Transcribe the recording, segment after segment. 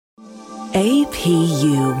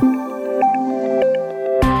APU.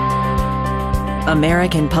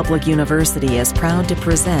 American Public University is proud to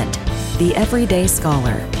present The Everyday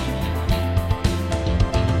Scholar.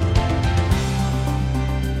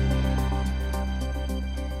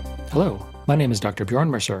 Hello, my name is Dr. Bjorn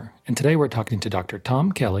Mercer, and today we're talking to Dr.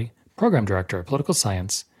 Tom Kelly, Program Director of Political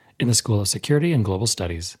Science in the School of Security and Global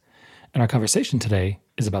Studies. And our conversation today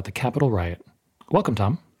is about the Capitol riot. Welcome,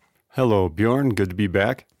 Tom. Hello, Bjorn. Good to be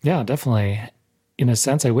back. Yeah, definitely. In a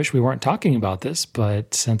sense, I wish we weren't talking about this,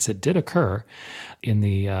 but since it did occur in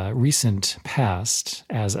the recent past,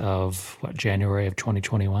 as of, January of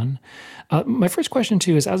 2021, my first question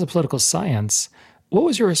to you is, as a political science, what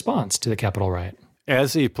was your response to the Capitol riot?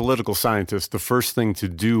 As a political scientist, the first thing to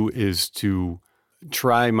do is to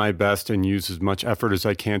try my best and use as much effort as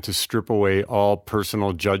I can to strip away all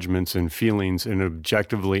personal judgments and feelings and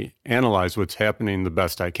objectively analyze what's happening the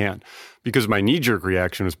best I can. Because my knee-jerk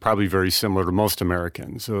reaction is probably very similar to most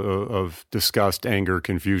Americans, of disgust, anger,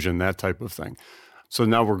 confusion, that type of thing. So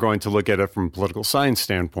now we're going to look at it from a political science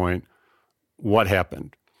standpoint. What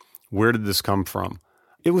happened? Where did this come from?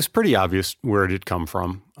 It was pretty obvious where it had come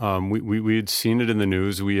from. We had seen it in the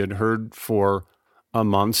news. We had heard for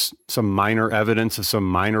months some minor evidence of some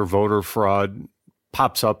minor voter fraud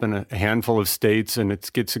pops up in a handful of states, and it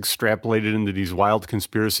gets extrapolated into these wild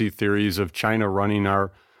conspiracy theories of China running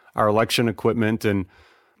our election equipment. And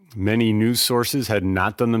many news sources had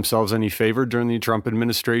not done themselves any favor during the Trump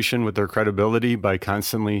administration with their credibility by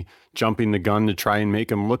constantly jumping the gun to try and make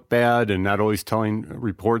them look bad and not always telling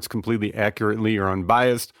reports completely accurately or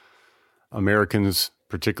unbiased. Americans,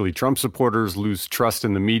 particularly Trump supporters, lose trust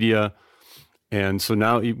in the media. And so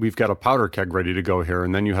now we've got a powder keg ready to go here.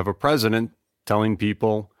 And then you have a president telling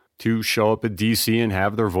people to show up at D.C. and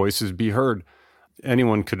have their voices be heard.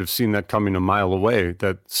 Anyone could have seen that coming a mile away,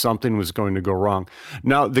 that something was going to go wrong.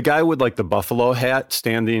 Now, the guy with the buffalo hat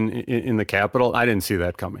standing in the Capitol, I didn't see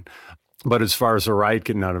that coming. But as far as the riot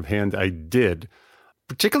getting out of hand, I did.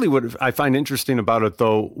 Particularly what I find interesting about it,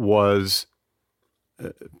 though, was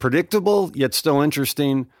predictable, yet still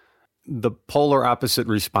interesting, the polar opposite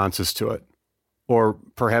responses to it. Or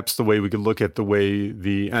perhaps the way we could look at the way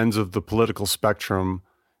the ends of the political spectrum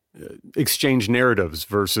exchange narratives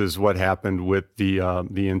versus what happened with the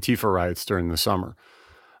Antifa riots during the summer.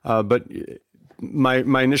 But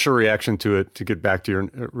my initial reaction to it, to get back to your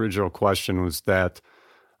original question, was that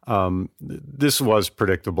this was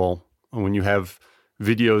predictable. When you have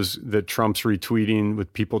videos that Trump's retweeting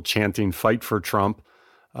with people chanting "Fight for Trump,"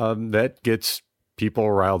 that gets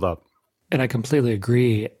people riled up. And I completely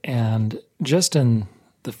agree. And just in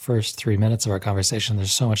the first 3 minutes of our conversation,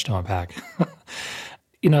 there's so much to unpack.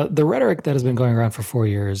 The rhetoric that has been going around for 4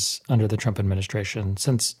 years under the Trump administration,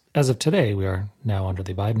 since as of today, we are now under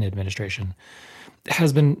the Biden administration,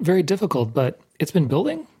 has been very difficult, but it's been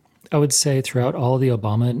building, I would say, throughout all of the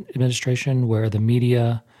Obama administration, where the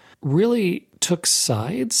media really took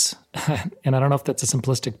sides. And I don't know if that's a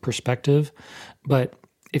simplistic perspective, but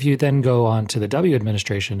if you then go on to the W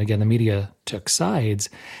administration, again, the media took sides.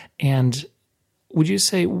 And would you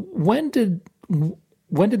say, when did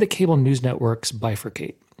the cable news networks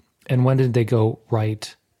bifurcate? And when did they go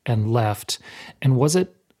right and left? And was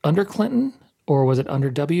it under Clinton or was it under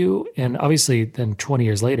W? And obviously then 20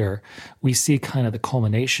 years later, we see kind of the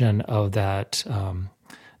culmination of that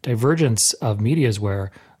divergence of medias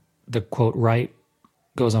where the quote right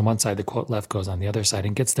goes on one side, the quote left goes on the other side,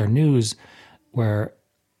 and gets their news where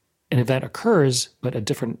an event occurs, but a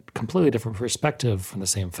completely different perspective from the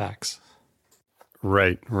same facts.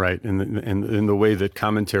 Right. And in the way that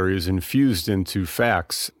commentary is infused into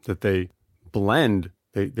facts, that they blend,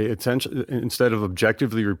 they essentially, instead of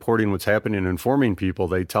objectively reporting what's happening and informing people,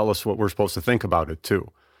 they tell us what we're supposed to think about it too,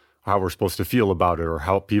 how we're supposed to feel about it, or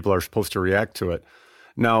how people are supposed to react to it.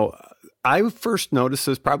 Now, I first noticed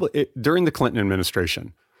this probably during the Clinton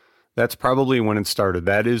administration. That's probably when it started.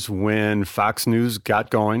 That is when Fox News got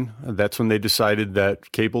going. That's when they decided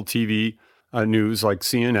that cable TV news like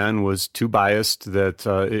CNN was too biased,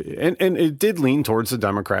 and it did lean towards the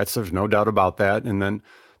Democrats. There's no doubt about that. And then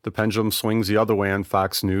the pendulum swings the other way on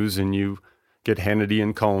Fox News, and you get Hannity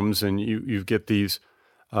and Combs, and you get these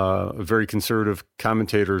very conservative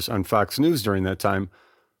commentators on Fox News during that time.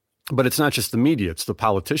 But it's not just the media, it's the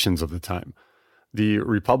politicians of the time. The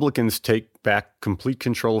Republicans take back complete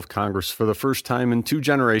control of Congress for the first time in 2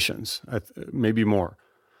 generations, maybe more.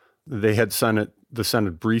 They had the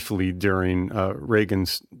Senate briefly during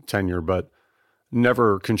Reagan's tenure, but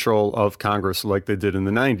never control of Congress like they did in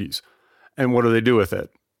the 90s. And what do they do with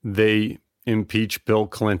it? They impeach Bill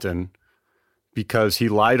Clinton because he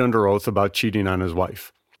lied under oath about cheating on his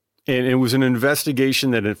wife. And it was an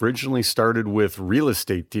investigation that originally started with real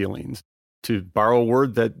estate dealings. To borrow a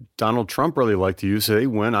word that Donald Trump really liked to use, they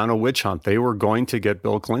went on a witch hunt. They were going to get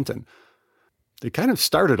Bill Clinton. They kind of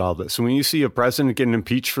started all this. When you see a president getting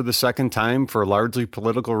impeached for the second time for largely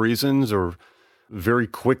political reasons or very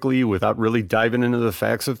quickly without really diving into the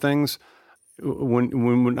facts of things,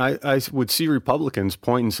 when I would see Republicans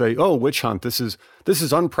point and say, "Oh, witch hunt, this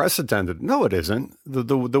is unprecedented." No, it isn't.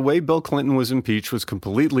 The way Bill Clinton was impeached was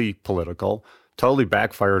completely political, totally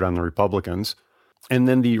backfired on the Republicans. And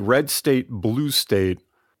then the red state, blue state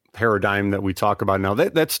paradigm that we talk about now,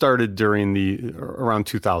 that started during around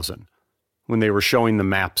 2000, when they were showing the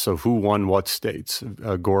maps of who won what states,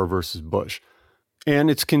 Gore versus Bush.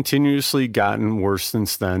 And it's continuously gotten worse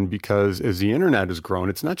since then because as the internet has grown,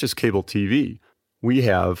 it's not just cable TV. We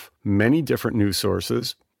have many different news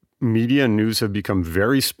sources. Media and news have become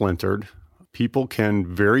very splintered. People can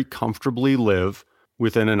very comfortably live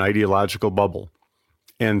within an ideological bubble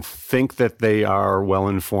and think that they are well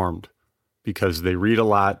informed because they read a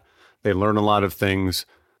lot, they learn a lot of things,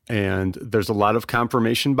 and there's a lot of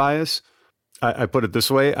confirmation bias. I put it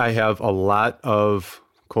this way, I have a lot of,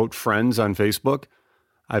 quote, friends on Facebook.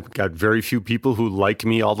 I've got very few people who like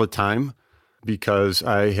me all the time because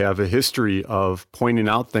I have a history of pointing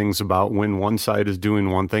out things about when one side is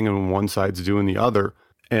doing one thing and when one side's doing the other.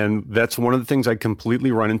 And that's one of the things I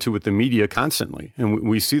completely run into with the media constantly. And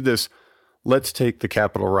we see this. Let's take the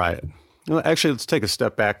Capitol riot. Actually, let's take a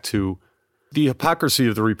step back to the hypocrisy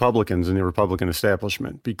of the Republicans and the Republican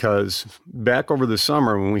establishment, because back over the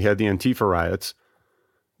summer when we had the Antifa riots,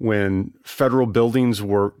 when federal buildings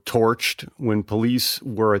were torched, when police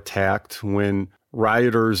were attacked, when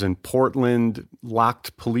rioters in Portland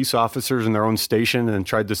locked police officers in their own station and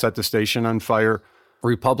tried to set the station on fire,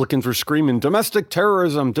 Republicans were screaming, domestic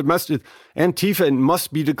terrorism, Antifa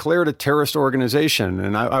must be declared a terrorist organization.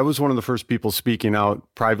 And I was one of the first people speaking out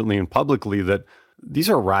privately and publicly that these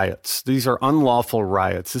are riots. These are unlawful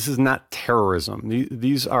riots. This is not terrorism.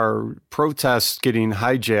 These are protests getting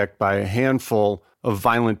hijacked by a handful of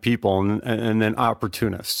violent people and then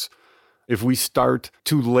opportunists. If we start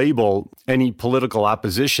to label any political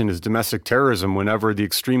opposition as domestic terrorism whenever the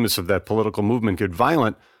extremists of that political movement get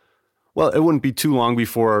violent, well, it wouldn't be too long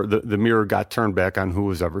before the mirror got turned back on who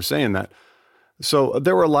was ever saying that. So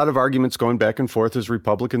there were a lot of arguments going back and forth as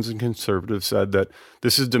Republicans and conservatives said that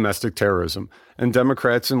this is domestic terrorism. And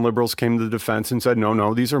Democrats and liberals came to the defense and said,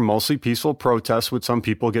 no, these are mostly peaceful protests with some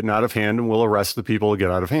people getting out of hand, and we'll arrest the people who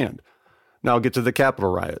get out of hand. Now I'll get to the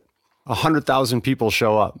Capitol riot. 100,000 people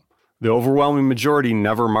show up. The overwhelming majority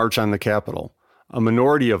never march on the Capitol. A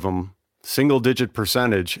minority of them, single-digit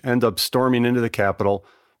percentage, end up storming into the Capitol,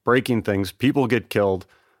 breaking things. People get killed.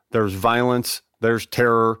 There's violence. There's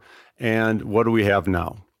terror. And what do we have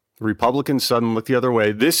now? The Republicans suddenly look the other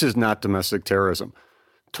way. This is not domestic terrorism.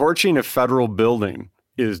 Torching a federal building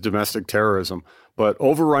is domestic terrorism. But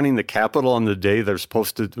overrunning the Capitol on the day they're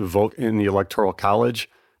supposed to vote in the Electoral College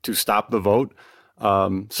to stop the vote,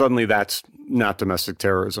 suddenly that's not domestic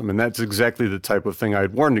terrorism. And that's exactly the type of thing I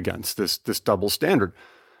had warned against, this double standard.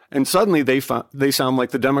 And suddenly they sound like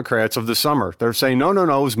the Democrats of the summer. They're saying, no,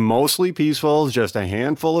 it was mostly peaceful, just a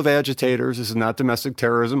handful of agitators. This is not domestic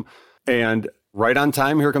terrorism. And right on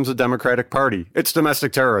time, here comes the Democratic Party. It's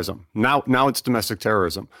domestic terrorism. Now it's domestic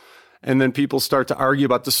terrorism. And then people start to argue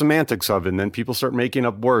about the semantics of it. And then people start making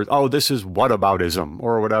up words. Oh, this is whataboutism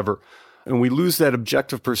or whatever. And we lose that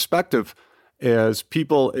objective perspective as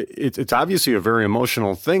people. It's obviously a very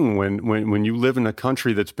emotional thing when you live in a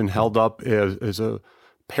country that's been held up as a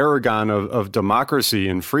paragon of democracy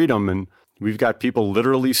and freedom. And we've got people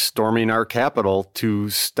literally storming our Capitol to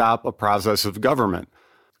stop a process of government.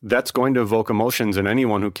 That's going to evoke emotions in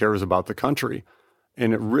anyone who cares about the country.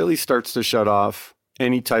 And it really starts to shut off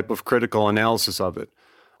any type of critical analysis of it.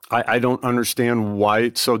 I don't understand why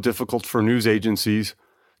it's so difficult for news agencies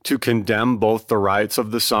to condemn both the riots of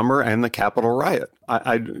the summer and the Capitol riot.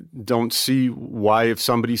 I don't see why, if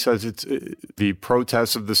somebody says the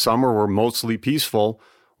protests of the summer were mostly peaceful,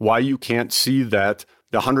 why you can't see that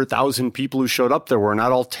the 100,000 people who showed up there were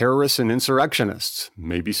not all terrorists and insurrectionists.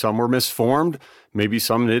 Maybe some were misformed. Maybe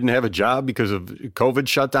some didn't have a job because of COVID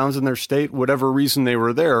shutdowns in their state, whatever reason they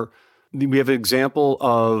were there. We have an example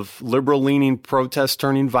of liberal-leaning protests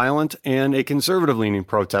turning violent and a conservative-leaning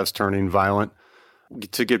protest turning violent.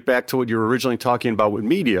 To get back to what you were originally talking about with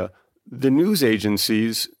media, the news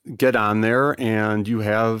agencies get on there and you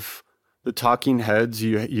have the talking heads.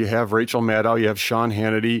 You have Rachel Maddow, you have Sean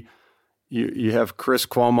Hannity, you have Chris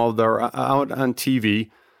Cuomo. They're out on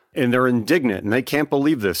TV and they're indignant and they can't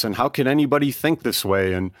believe this. And how can anybody think this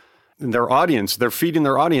way? And their audience, they're feeding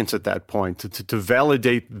their audience at that point to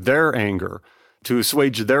validate their anger, to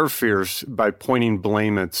assuage their fears by pointing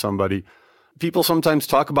blame at somebody. People sometimes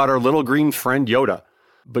talk about our little green friend Yoda,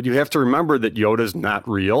 but you have to remember that Yoda's not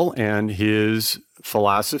real, and his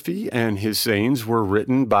philosophy and his sayings were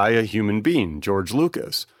written by a human being, George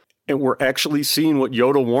Lucas. And we're actually seeing what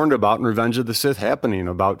Yoda warned about in Revenge of the Sith happening,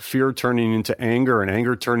 about fear turning into anger and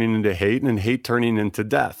anger turning into hate and hate turning into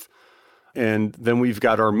death. And then we've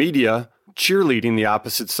got our media cheerleading the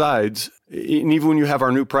opposite sides. And even when you have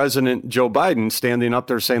our new president, Joe Biden, standing up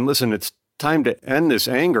there saying, listen, it's time to end this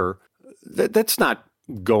anger, that's not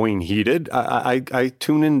going heated. I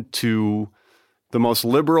tune into the most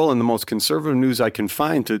liberal and the most conservative news I can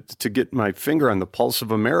find to get my finger on the pulse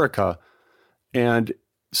of America. And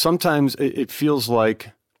sometimes it feels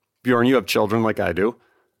like, Bjorn, you have children like I do.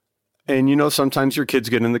 And sometimes your kids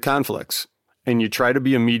get into conflicts. And you try to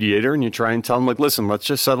be a mediator and you try and tell them, like, listen, let's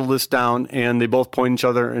just settle this down. And they both point at each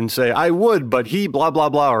other and say, I would, but he blah, blah,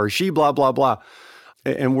 blah, or she blah, blah, blah.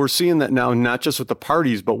 And we're seeing that now, not just with the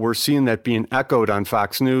parties, but we're seeing that being echoed on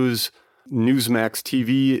Fox News. Newsmax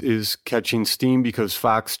TV is catching steam because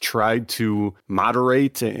Fox tried to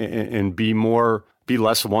moderate and be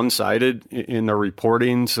less one-sided in their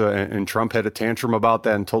reportings. And Trump had a tantrum about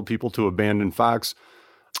that and told people to abandon Fox.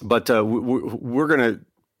 But we're going to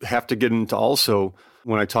have to get into also,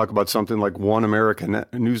 when I talk about something like One American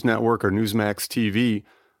News Network or Newsmax TV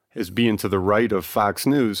as being to the right of Fox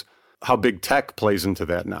News, how big tech plays into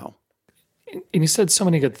that now. And you said so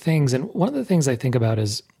many good things. And one of the things I think about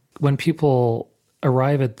is when people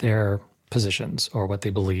arrive at their positions or what they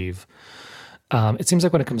believe, it seems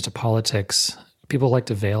like when it comes to politics, people like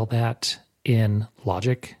to veil that in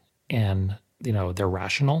logic and, they're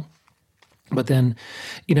rational. But then,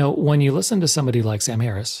 when you listen to somebody like Sam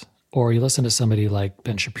Harris or you listen to somebody like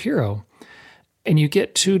Ben Shapiro, and you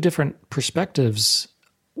get two different perspectives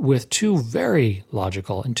with two very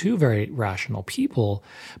logical and two very rational people,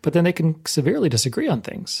 but then they can severely disagree on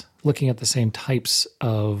things, looking at the same types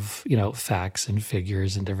of, facts and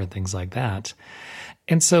figures and different things like that.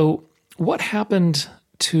 And so what happened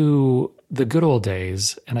to the good old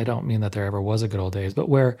days, and I don't mean that there ever was a good old days, but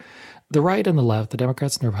where the right and the left, the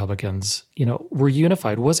Democrats and the Republicans, were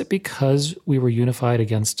unified? Was it because we were unified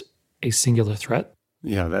against a singular threat?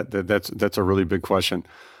 Yeah, that's a really big question.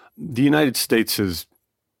 The United States has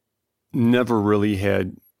never really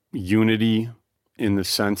had unity in the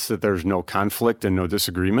sense that there's no conflict and no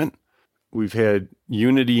disagreement. We've had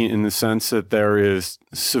unity in the sense that there is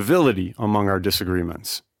civility among our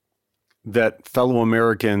disagreements, that fellow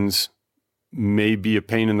Americans may be a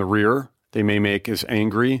pain in the rear, they may make us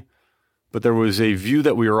angry, but there was a view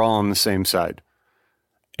that we were all on the same side.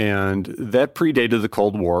 And that predated the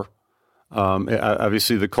Cold War.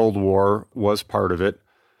 Obviously, the Cold War was part of it,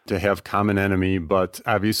 to have common enemy, but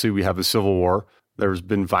obviously we have a civil war. There's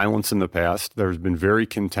been violence in the past. There's been very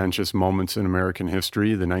contentious moments in American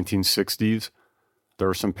history, the 1960s. There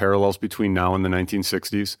are some parallels between now and the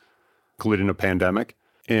 1960s, including a pandemic.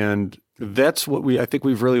 And that's what I think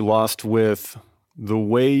we've really lost with the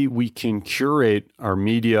way we can curate our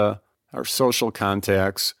media, our social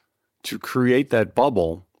contacts to create that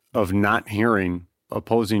bubble of not hearing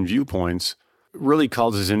opposing viewpoints really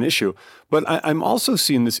causes an issue. But I'm also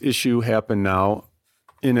seeing this issue happen now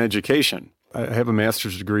in education. I have a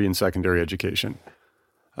master's degree in secondary education.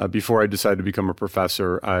 Before I decided to become a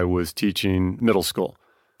professor, I was teaching middle school.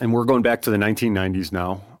 And we're going back to the 1990s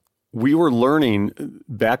now. We were learning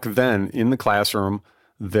back then in the classroom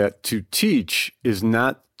that to teach is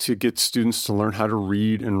not to get students to learn how to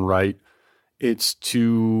read and write. It's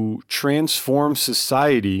to transform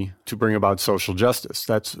society to bring about social justice.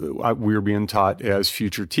 That's what we're being taught as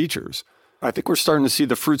future teachers. I think we're starting to see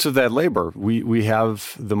the fruits of that labor. We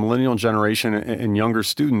have the millennial generation and younger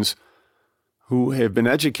students who have been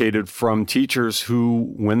educated from teachers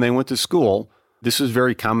who, when they went to school, this was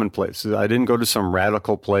very commonplace. I didn't go to some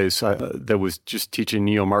radical place that was just teaching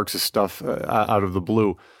neo-Marxist stuff out of the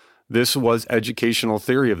blue. This was educational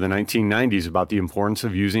theory of the 1990s about the importance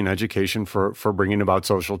of using education for bringing about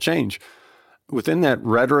social change. Within that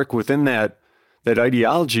rhetoric, within that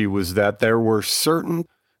ideology was that there were certain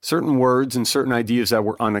words and certain ideas that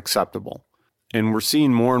were unacceptable. And we're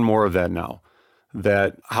seeing more and more of that now.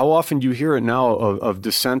 That how often do you hear it now of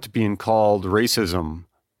dissent being called racism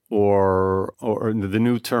or the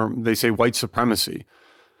new term, they say white supremacy.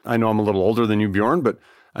 I know I'm a little older than you, Bjorn, but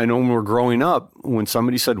I know when we were growing up, when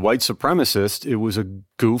somebody said white supremacist, it was a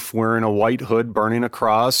goof wearing a white hood, burning a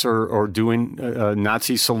cross, or doing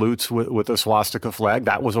Nazi salutes with a swastika flag.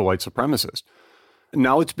 That was a white supremacist.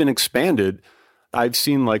 Now it's been expanded I've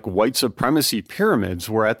seen like white supremacy pyramids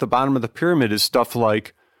where at the bottom of the pyramid is stuff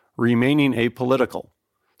like remaining apolitical.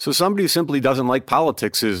 So somebody who simply doesn't like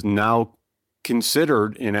politics is now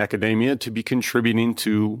considered in academia to be contributing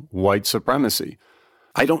to white supremacy.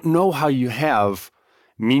 I don't know how you have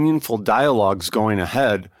meaningful dialogues going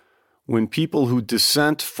ahead when people who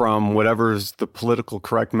dissent from whatever is the political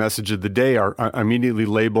correct message of the day are immediately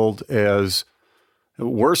labeled as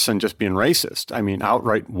worse than just being racist. I mean,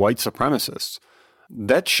 outright white supremacists.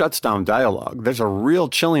 That shuts down dialogue. There's a real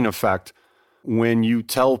chilling effect when you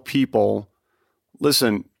tell people,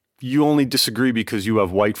 listen, you only disagree because you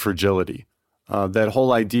have white fragility. That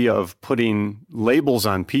whole idea of putting labels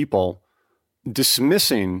on people,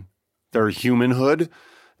 dismissing their humanhood,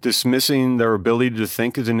 dismissing their ability to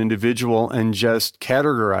think as an individual, and just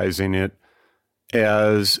categorizing it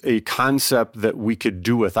as a concept that we could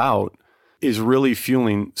do without is really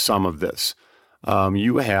fueling some of this.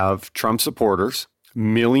 You have Trump supporters,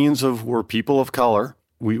 millions of were people of color.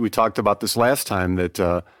 We talked about this last time, that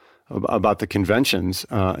about the conventions,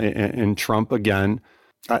 and Trump again.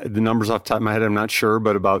 The numbers off the top of my head, I'm not sure,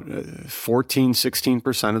 but about 14,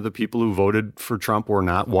 16% of the people who voted for Trump were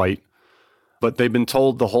not white. But they've been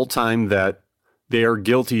told the whole time that they are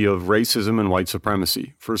guilty of racism and white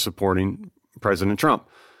supremacy for supporting President Trump.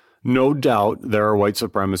 No doubt there are white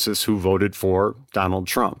supremacists who voted for Donald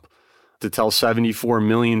Trump. To tell 74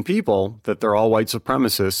 million people that they're all white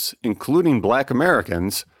supremacists, including Black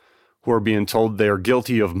Americans, who are being told they are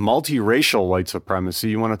guilty of multiracial white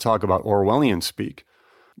supremacy, you want to talk about Orwellian speak.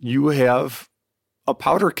 You have a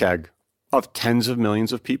powder keg of tens of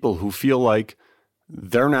millions of people who feel like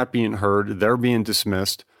they're not being heard, they're being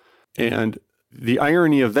dismissed. And the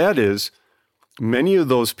irony of that is many of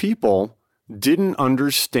those people didn't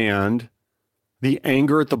understand the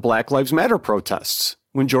anger at the Black Lives Matter protests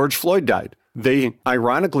when George Floyd died. They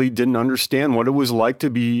ironically didn't understand what it was like to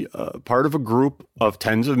be part of a group of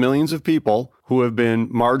tens of millions of people who have been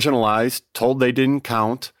marginalized, told they didn't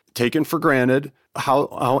count, taken for granted,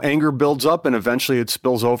 how anger builds up and eventually it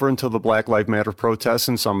spills over into the Black Lives Matter protests,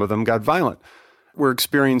 and some of them got violent. We're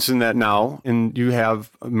experiencing that now, and you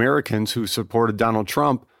have Americans who supported Donald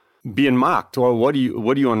Trump being mocked. Well, what do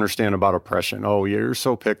you understand about oppression? Oh, you're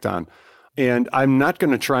so picked on. And I'm not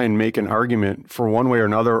going to try and make an argument for one way or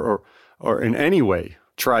another, or in any way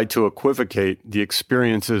try to equivocate the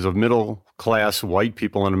experiences of middle-class white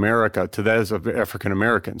people in America to those of African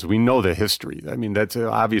Americans. We know the history. I mean, that's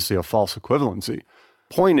obviously a false equivalency.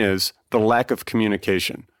 Point is the lack of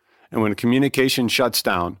communication. And when communication shuts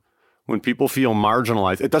down, when people feel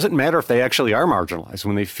marginalized, it doesn't matter if they actually are marginalized.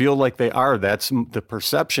 When they feel like they are, that's the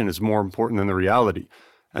perception is more important than the reality.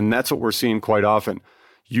 And that's what we're seeing quite often.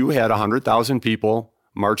 You had 100,000 people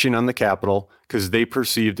marching on the Capitol because they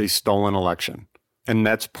perceived a stolen election. And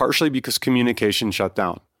that's partially because communication shut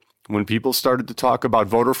down. When people started to talk about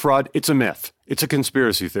voter fraud, it's a myth. It's a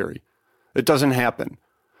conspiracy theory. It doesn't happen.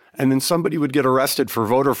 And then somebody would get arrested for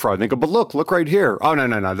voter fraud. And they go, but look right here. Oh,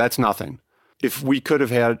 no, that's nothing. If we could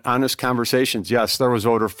have had honest conversations, yes, there was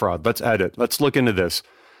voter fraud. Let's edit. Let's look into this.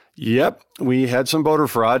 Yep, we had some voter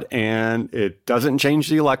fraud, and it doesn't change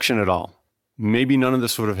the election at all. Maybe none of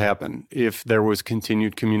this would have happened if there was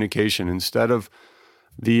continued communication. Instead of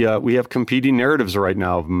we have competing narratives right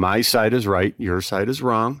now of my side is right, your side is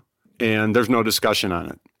wrong, and there's no discussion on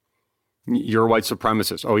it. You're a white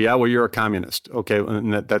supremacist. Oh, yeah, well, you're a communist. Okay,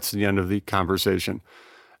 and that's the end of the conversation.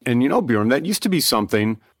 And Bjorn, that used to be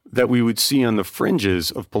something that we would see on the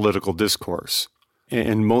fringes of political discourse.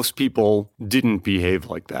 And most people didn't behave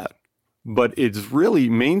like that. But it's really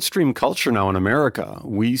mainstream culture now in America.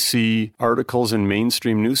 We see articles in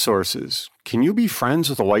mainstream news sources. Can you be friends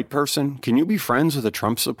with a white person? Can you be friends with a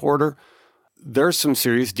Trump supporter? There's some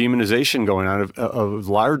serious demonization going on of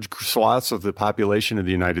large swaths of the population of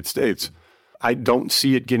the United States. I don't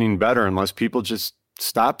see it getting better unless people just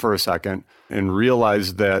stop for a second and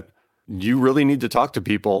realize that you really need to talk to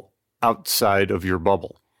people outside of your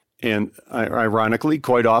bubble. And ironically,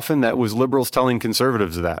 quite often that was liberals telling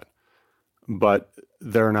conservatives that. But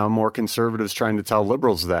there are now more conservatives trying to tell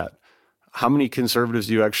liberals that. How many conservatives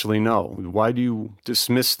do you actually know? Why do you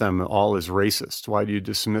dismiss them all as racist? Why do you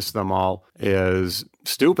dismiss them all as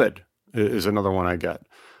stupid, is another one I get.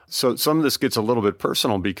 So some of this gets a little bit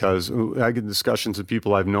personal because I get discussions with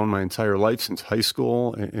people I've known my entire life since high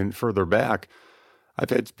school and further back. I've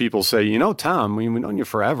had people say, Tom, we've known you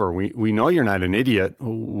forever. We know you're not an idiot.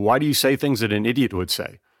 Why do you say things that an idiot would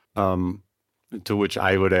say? To which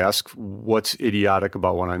I would ask, what's idiotic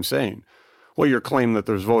about what I'm saying? Well, your claim that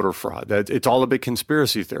there's voter fraud, that it's all a big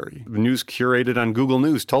conspiracy theory. The news curated on Google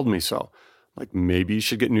News told me so. Like, maybe you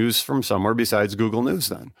should get news from somewhere besides Google News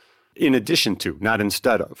then. In addition to, not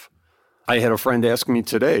instead of. I had a friend ask me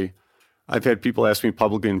today, I've had people ask me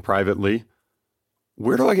publicly and privately,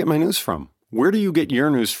 where do I get my news from? Where do you get your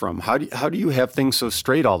news from? How do you have things so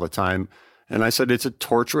straight all the time? And I said, it's a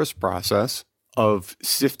torturous process of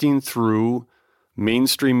sifting through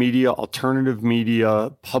mainstream media, alternative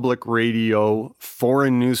media, public radio,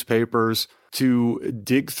 foreign newspapers to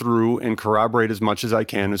dig through and corroborate as much as I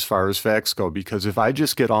can as far as facts go. Because if I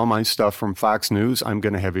just get all my stuff from Fox News, I'm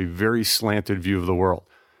going to have a very slanted view of the world.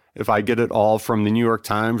 If I get it all from the New York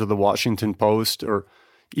Times or the Washington Post or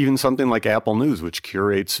even something like Apple News, which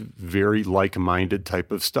curates very like-minded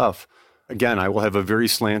type of stuff, again, I will have a very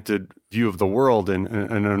slanted view of the world and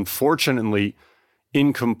unfortunately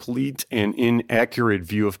incomplete and inaccurate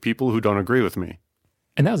view of people who don't agree with me.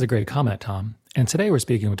 And that was a great comment, Tom. And today we're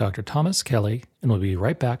speaking with Dr. Thomas Kelly, and we'll be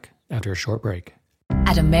right back after a short break.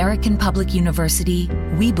 At American Public University,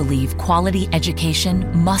 we believe quality education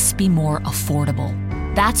must be more affordable.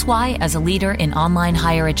 That's why, as a leader in online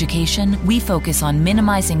higher education, we focus on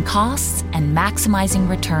minimizing costs and maximizing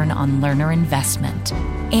return on learner investment.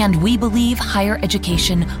 And we believe higher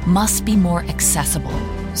education must be more accessible.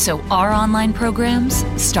 So our online programs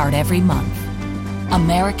start every month.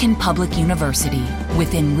 American Public University,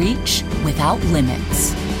 within reach, without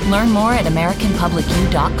limits. Learn more at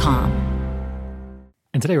americanpublicu.com.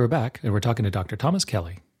 And today we're back, and we're talking to Dr. Thomas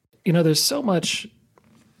Kelly. You know, there's so much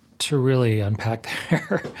to really unpack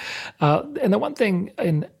there. And the one thing,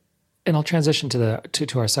 and I'll transition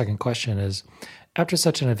to our second question, is after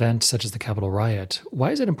such an event such as the Capitol riot,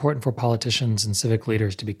 why is it important for politicians and civic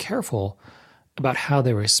leaders to be careful about how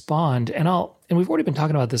they respond? And we've already been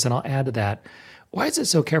talking about this, and I'll add to that. Why is it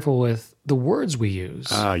so careful with the words we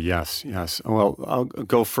use? Yes. Well, I'll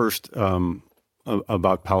go first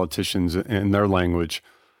about politicians and their language,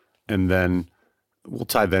 and then we'll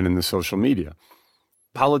tie that into social media.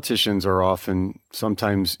 Politicians are often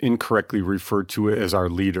sometimes incorrectly referred to as our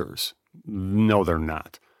leaders. No, they're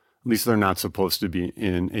not. At least they're not supposed to be.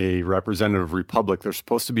 In a representative republic, they're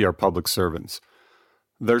supposed to be our public servants.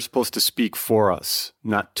 They're supposed to speak for us,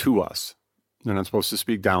 not to us. They're not supposed to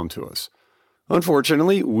speak down to us.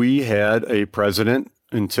 Unfortunately, we had a president,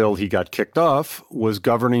 until he got kicked off, was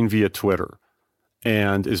governing via Twitter.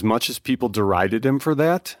 And as much as people derided him for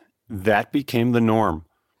that, that became the norm.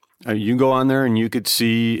 You go on there and you could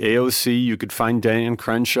see AOC, you could find Dan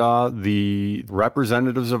Crenshaw. The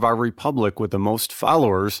representatives of our republic with the most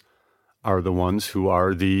followers are the ones who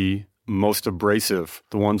are the most abrasive,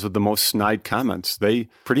 the ones with the most snide comments. They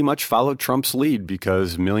pretty much followed Trump's lead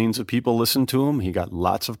because millions of people listened to him. He got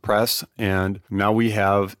lots of press. And now we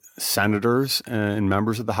have senators and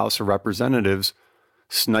members of the House of Representatives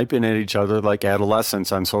sniping at each other like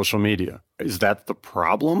adolescents on social media. Is that the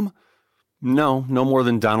problem? No more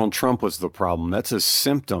than Donald Trump was the problem. That's a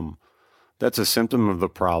symptom. That's a symptom of the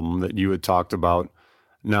problem that you had talked about.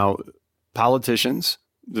 Now, politicians,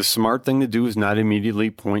 the smart thing to do is not immediately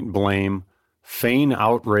point blame, feign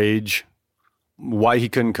outrage, why he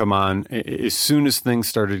couldn't come on. As soon as things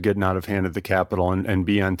started getting out of hand at the Capitol and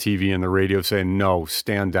be on TV and the radio saying, no,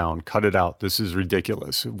 stand down, cut it out, this is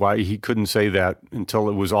ridiculous. Why he couldn't say that until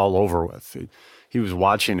it was all over with. He was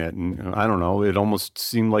watching it, and I don't know, it almost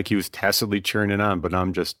seemed like he was tacitly cheering it on, but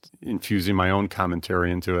I'm just infusing my own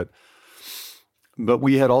commentary into it. But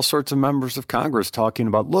we had all sorts of members of Congress talking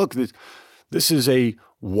about, look, this is a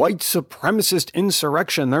white supremacist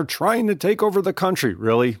insurrection. They're trying to take over the country.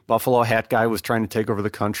 Really? Buffalo hat guy was trying to take over the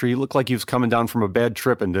country? He looked like he was coming down from a bad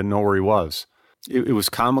trip and didn't know where he was. It was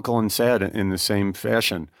comical and sad in the same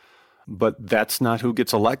fashion. But that's not who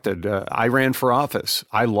gets elected. I ran for office.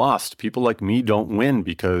 I lost. People like me don't win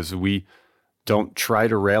because we don't try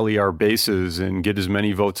to rally our bases and get as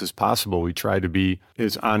many votes as possible. We try to be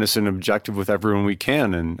as honest and objective with everyone we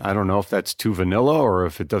can. And I don't know if that's too vanilla or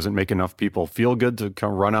if it doesn't make enough people feel good to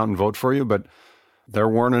come run out and vote for you. But there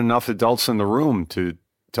weren't enough adults in the room to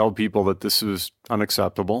tell people that this is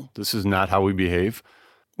unacceptable. This is not how we behave.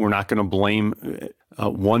 We're not going to blame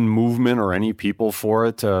one movement or any people for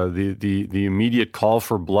it. The immediate call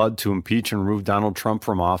for blood to impeach and remove Donald Trump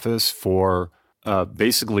from office for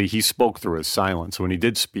basically he spoke through his silence. When he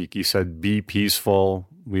did speak, he said, be peaceful.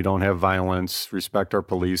 We don't have violence. Respect our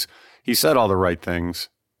police. He said all the right things.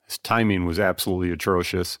 His timing was absolutely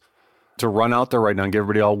atrocious. To run out there right now and get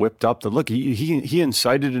everybody all whipped up, that look, he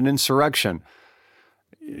incited an insurrection.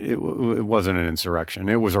 It wasn't an insurrection.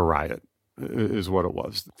 It was a riot, is what it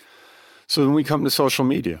was. So then we come to social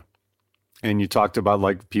media. And you talked about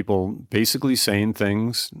like people basically saying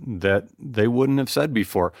things that they wouldn't have said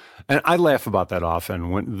before. And I laugh about that often.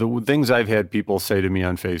 When the things I've had people say to me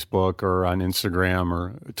on Facebook or on Instagram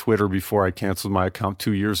or Twitter before I canceled my account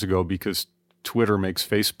 2 years ago because Twitter makes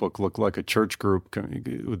Facebook look like a church group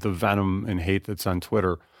with the venom and hate that's on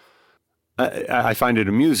Twitter. I find it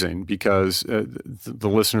amusing because the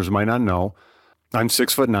listeners might not know. I'm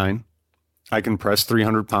 6'9". I can press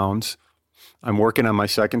 300 pounds. I'm working on my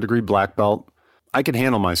second-degree black belt. I can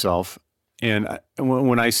handle myself. And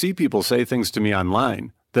when I see people say things to me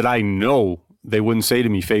online that I know they wouldn't say to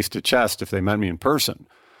me face to chest if they met me in person,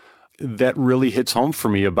 that really hits home for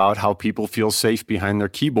me about how people feel safe behind their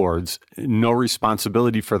keyboards, no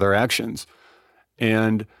responsibility for their actions.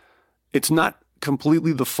 And it's not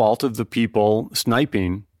completely the fault of the people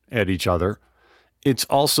sniping at each other. It's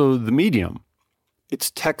also the medium. It's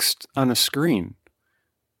text on a screen.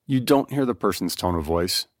 You don't hear the person's tone of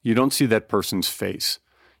voice. You don't see that person's face.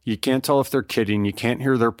 You can't tell if they're kidding. You can't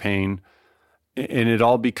hear their pain. And it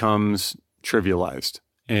all becomes trivialized.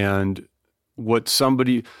 And what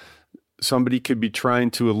somebody could be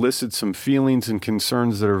trying to elicit some feelings and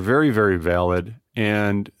concerns that are very, very valid,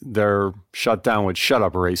 and they're shut down with "shut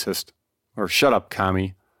up, racist," or "shut up,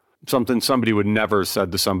 commie," something somebody would never have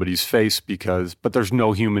said to somebody's face but there's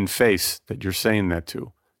no human face that you're saying that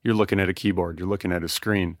to. You're looking at a keyboard. You're looking at a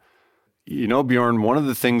screen. You know, Bjorn, one of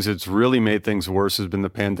the things that's really made things worse has been the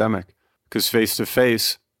pandemic, because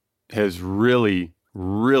face-to-face has really,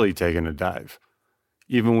 really taken a dive.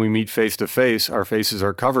 Even when we meet face-to-face, our faces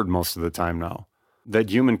are covered most of the time now. That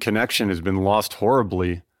human connection has been lost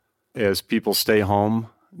horribly as people stay home,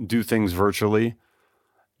 do things virtually.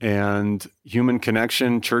 And human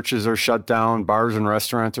connection, churches are shut down, bars and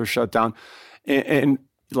restaurants are shut down. And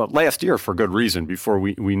last year, for good reason, before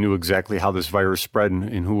we knew exactly how this virus spread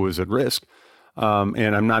and who was at risk.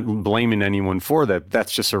 And I'm not blaming anyone for that.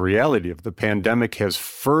 That's just a reality of the pandemic has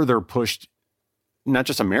further pushed not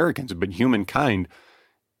just Americans, but humankind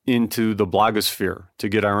into the blogosphere to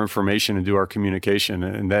get our information and do our communication.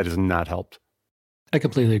 And that has not helped. I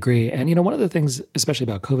completely agree. And, one of the things, especially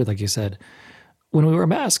about COVID, like you said, when we wear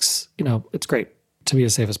masks, it's great to be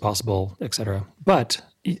as safe as possible, et cetera. But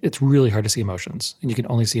it's really hard to see emotions, and you can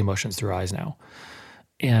only see emotions through eyes now.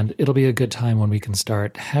 And it'll be a good time when we can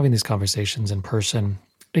start having these conversations in person.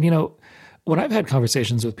 And, when I've had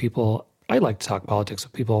conversations with people, I like to talk politics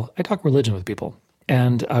with people. I talk religion with people.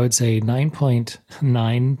 And I would say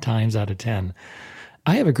 9.9 times out of 10,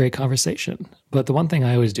 I have a great conversation. But the one thing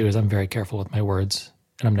I always do is I'm very careful with my words,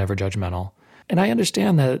 and I'm never judgmental. And I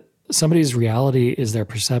understand that somebody's reality is their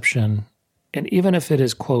perception. And even if it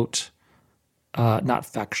is, quote, not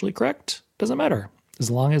factually correct, doesn't matter, as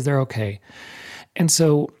long as they're okay. And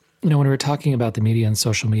so, when we're talking about the media and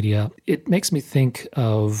social media, it makes me think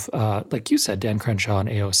of, like you said, Dan Crenshaw and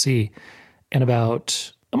AOC. And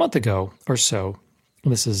about a month ago or so,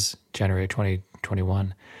 and this is January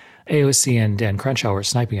 2021, AOC and Dan Crenshaw were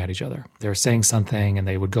sniping at each other. They were saying something and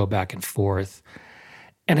they would go back and forth.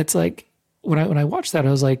 And it's like, when I watched that,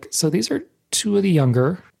 I was like, so these are two of the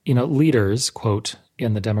younger, leaders, quote,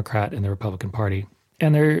 in the Democrat and the Republican Party.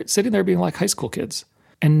 And they're sitting there being like high school kids.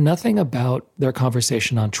 And nothing about their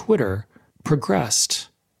conversation on Twitter progressed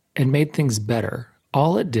and made things better.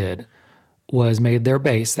 All it did was made their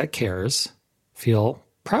base that cares feel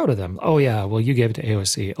proud of them. Oh, yeah, well, you gave it to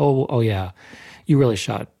AOC. Oh, yeah, you really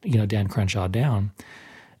shot, Dan Crenshaw down.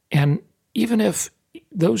 And even if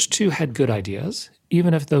those two had good ideas,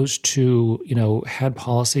 even if those two, had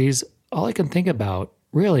policies, all I can think about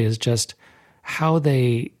really is just how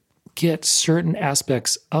they get certain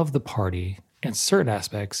aspects of the party and certain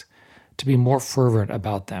aspects to be more fervent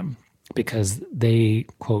about them because they,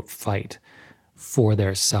 quote, fight for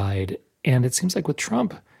their side. And it seems like with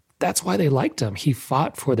Trump, that's why they liked him. He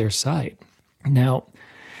fought for their side. Now,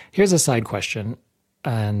 here's a side question,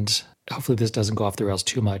 and hopefully this doesn't go off the rails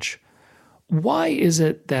too much. Why is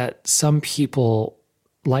it that some people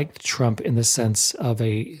liked Trump in the sense of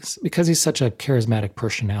because he's such a charismatic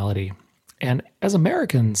personality? And as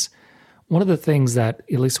Americans, one of the things that,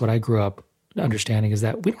 at least what I grew up understanding, is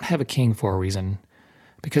that we don't have a king for a reason,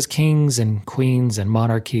 because kings and queens and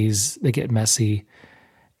monarchies, they get messy.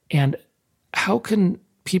 And how can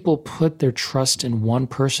people put their trust in one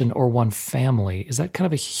person or one family? Is that kind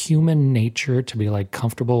of a human nature to be like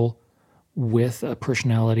comfortable with a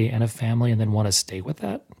personality and a family and then want to stay with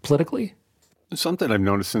that politically? Something I've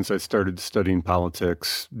noticed since I started studying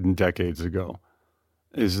politics decades ago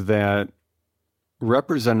is that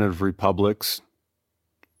representative republics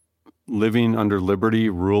living under liberty,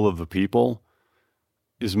 rule of the people,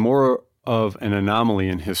 is more of an anomaly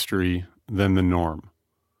in history than the norm.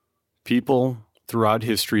 People throughout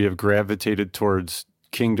history have gravitated towards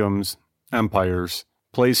kingdoms, empires,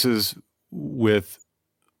 places with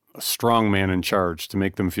a strong man in charge to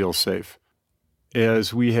make them feel safe.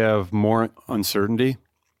 As we have more uncertainty,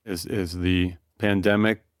 as the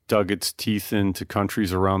pandemic dug its teeth into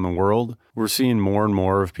countries around the world, we're seeing more and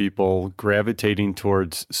more of people gravitating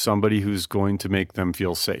towards somebody who's going to make them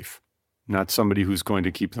feel safe, not somebody who's going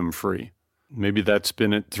to keep them free. Maybe that's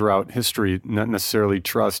been it throughout history, not necessarily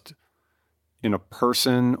trust in a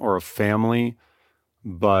person or a family,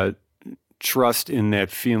 but trust in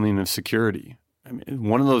that feeling of security. I mean,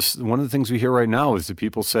 one of the things we hear right now is that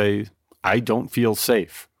people say, I don't feel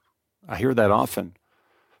safe. I hear that often.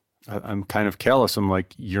 I'm kind of callous. I'm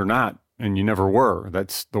like, you're not, and you never were.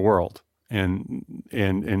 That's the world. And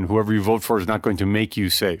whoever you vote for is not going to make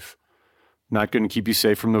you safe. Not going to keep you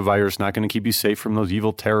safe from the virus, not going to keep you safe from those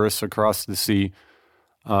evil terrorists across the sea.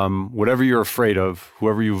 Whatever you're afraid of,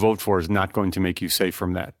 whoever you vote for is not going to make you safe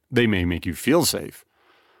from that. They may make you feel safe.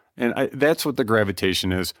 And that's what the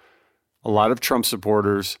gravitation is. A lot of Trump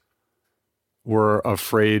supporters were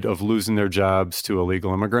afraid of losing their jobs to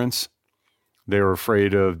illegal immigrants. They were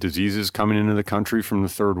afraid of diseases coming into the country from the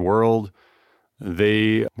third world.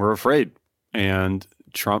 They were afraid, and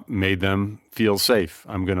Trump made them feel safe.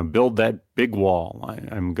 I'm going to build that big wall.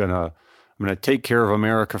 I'm going to take care of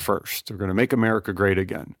America first. We're going to make America great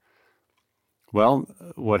again. Well,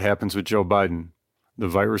 what happens with Joe Biden? The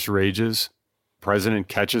virus rages. President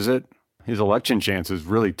catches it. His election chances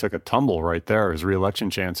really took a tumble right there, his reelection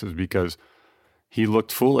chances, because he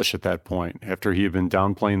looked foolish at that point after he had been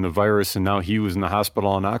downplaying the virus, and now he was in the hospital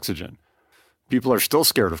on oxygen. People are still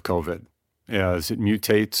scared of COVID as it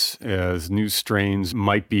mutates, as new strains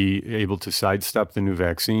might be able to sidestep the new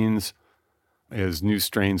vaccines, as new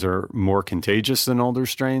strains are more contagious than older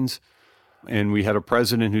strains. And we had a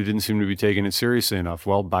president who didn't seem to be taking it seriously enough.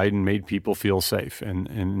 Well, Biden made people feel safe,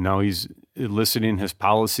 and now he's eliciting his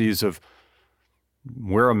policies of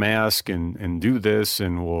wear a mask and do this,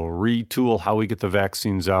 and we'll retool how we get the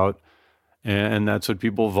vaccines out. And that's what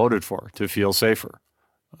people voted for, to feel safer.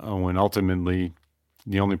 When ultimately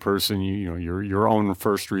the only person, you're your own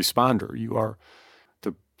first responder. You are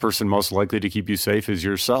the person most likely to keep you safe is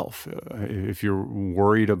yourself. If you're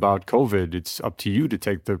worried about COVID, it's up to you to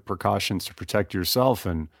take the precautions to protect yourself,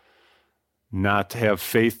 and not have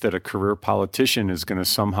faith that a career politician is going to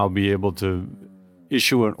somehow be able to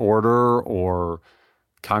issue an order, or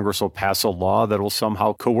Congress will pass a law that will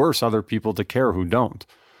somehow coerce other people to care who don't.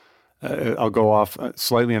 I'll go off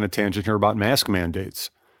slightly on a tangent here about mask mandates.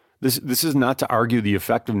 This is not to argue the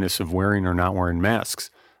effectiveness of wearing or not wearing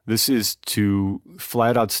masks. This is to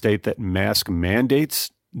flat out state that mask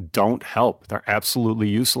mandates don't help. They're absolutely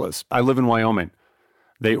useless. I live in Wyoming.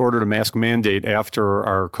 They ordered a mask mandate after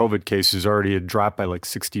our COVID cases already had dropped by like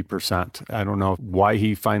 60%. I don't know why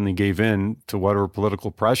he finally gave in to whatever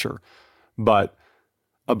political pressure, but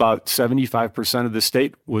about 75% of the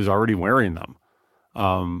state was already wearing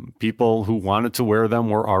them. People who wanted to wear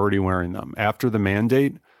them were already wearing them. After the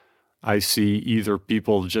mandate, I see either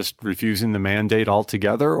people just refusing the mandate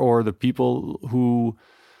altogether, or the people who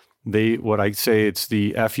what I say, it's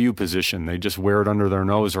the FU position. They just wear it under their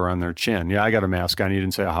nose or on their chin. Yeah, I got a mask on. You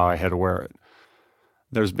didn't say how I had to wear it.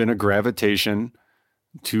 There's been a gravitation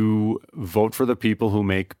to vote for the people who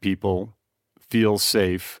make people feel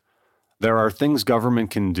safe. There are things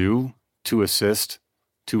government can do to assist,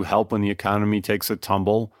 to help when the economy takes a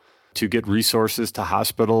tumble, to get resources to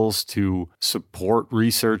hospitals, to support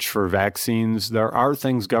research for vaccines. There are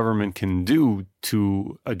things government can do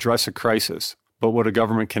to address a crisis. But what a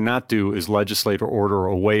government cannot do is legislate or order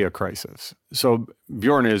away a crisis. So,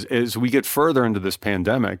 Bjorn, as we get further into this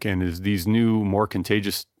pandemic and as these new, more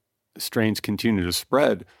contagious strains continue to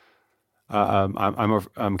spread,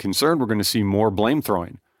 I'm concerned we're going to see more blame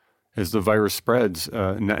throwing as the virus spreads.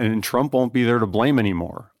 And Trump won't be there to blame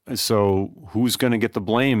anymore. So who's going to get the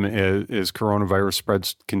blame as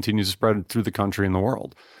coronavirus continues to spread through the country and the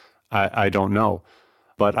world? I don't know.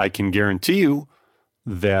 But I can guarantee you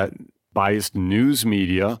that biased news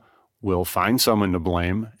media will find someone to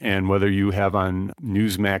blame. And whether you have on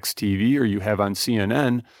Newsmax TV or you have on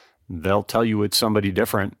CNN, they'll tell you it's somebody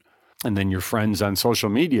different. And then your friends on social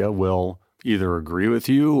media will either agree with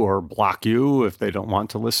you or block you if they don't want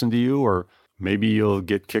to listen to you, or maybe you'll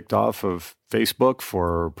get kicked off of Facebook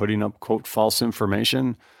for putting up, quote, false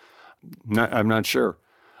information. I'm not sure.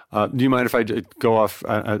 Do you mind if I go off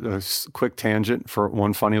a quick tangent for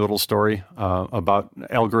one funny little story about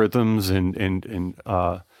algorithms and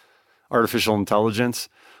artificial intelligence?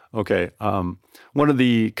 Okay. One of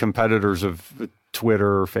the competitors of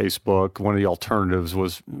Twitter, Facebook, one of the alternatives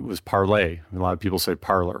was Parlay. A lot of people say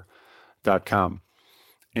Parler.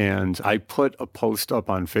 And I put a post up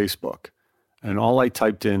on Facebook, and all I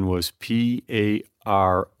typed in was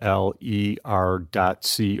PARLER.com.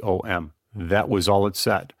 That was all it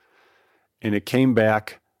said. And it came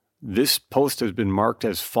back, this post has been marked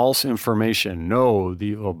as false information. No,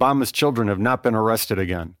 the Obama's children have not been arrested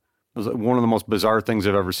again. It was one of the most bizarre things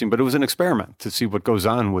I've ever seen, but it was an experiment to see what goes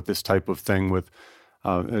on with this type of thing with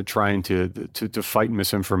trying to fight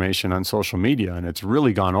misinformation on social media. And it's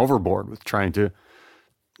really gone overboard with trying to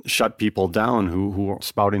shut people down who are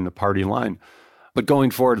spouting the party line. But going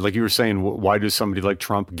forward, like you were saying, why does somebody like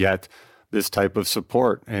Trump get this type of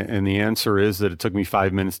support? And the answer is that it took me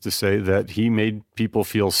 5 minutes to say that he made people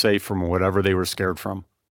feel safe from whatever they were scared from.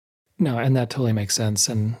 No, and that totally makes sense.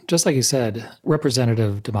 And just like you said,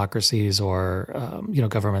 representative democracies or,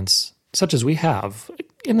 governments such as we have,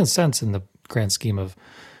 in a sense, in the grand scheme of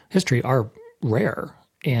history, are rare.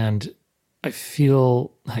 And I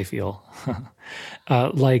feel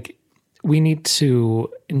like we need to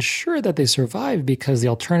ensure that they survive, because the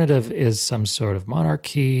alternative is some sort of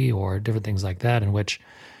monarchy or different things like that, in which,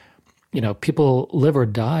 people live or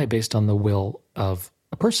die based on the will of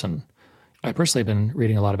a person. I personally have been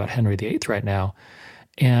reading a lot about Henry VIII right now,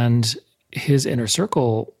 and his inner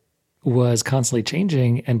circle was constantly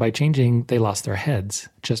changing, and by changing, they lost their heads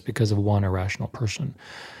just because of one irrational person.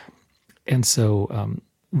 And so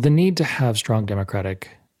the need to have strong democratic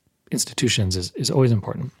institutions is always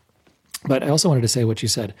important. But I also wanted to say what you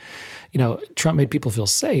said. Trump made people feel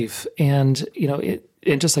safe, and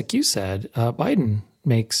and just like you said, Biden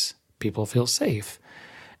makes people feel safe.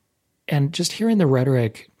 And just hearing the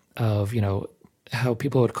rhetoric of how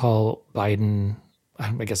people would call Biden,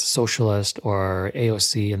 I guess, a socialist, or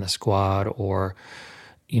AOC in the squad, or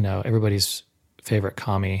everybody's favorite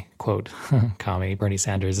commie, quote, commie, Bernie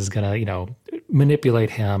Sanders is going to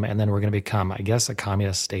manipulate him, and then we're going to become, I guess, a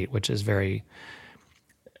communist state, which is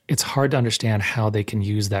it's hard to understand how they can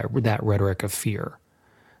use that rhetoric of fear.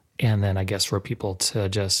 And then I guess for people to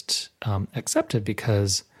just accept it,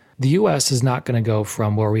 because the U.S. is not going to go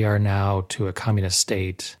from where we are now to a communist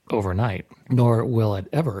state overnight, nor will it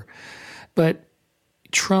ever. But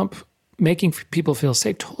Trump making people feel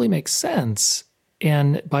safe totally makes sense.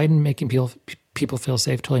 And Biden making people feel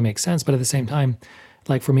safe totally makes sense. But at the same time,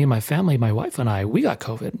 like for me and my family, my wife and I, we got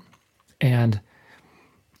COVID. And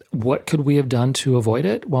what could we have done to avoid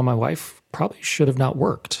it? Well, my wife probably should have not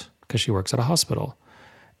worked, because she works at a hospital.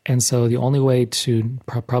 And so the only way to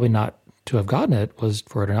probably not to have gotten it was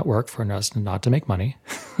for her to not work, for us not to make money.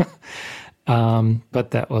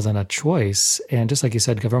 But that wasn't a choice. And just like you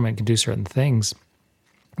said, government can do certain things.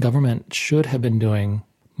 Government should have been doing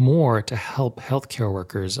more to help healthcare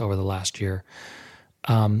workers over the last year,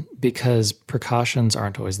 because precautions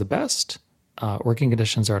aren't always the best. Working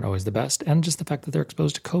conditions aren't always the best. And just the fact that they're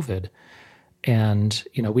exposed to COVID. And,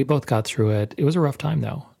 we both got through it. It was a rough time,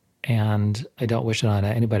 though. And I don't wish it on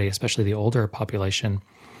anybody, especially the older population.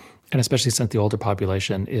 And especially since the older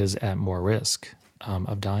population is at more risk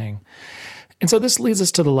of dying. And so this leads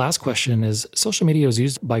us to the last question: is social media was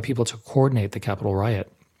used by people to coordinate the Capitol riot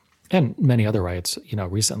and many other riots,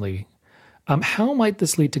 recently. How might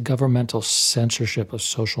this lead to governmental censorship of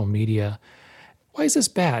social media? Why is this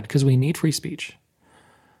bad? Because we need free speech.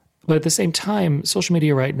 But at the same time, social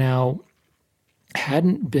media right now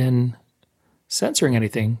hadn't been censoring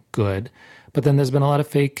anything good. But then there's been a lot of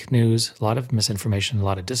fake news, a lot of misinformation, a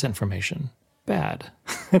lot of disinformation. Bad.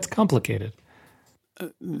 It's complicated.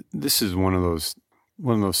 This is one of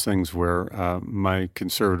those things where my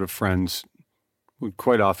conservative friends would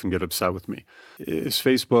quite often get upset with me. Is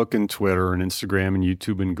Facebook and Twitter and Instagram and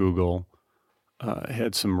YouTube and Google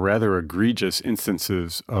had some rather egregious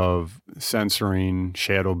instances of censoring,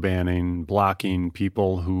 shadow banning, blocking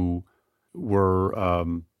people who were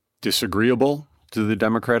disagreeable to the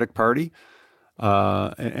Democratic Party.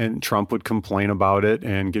 And Trump would complain about it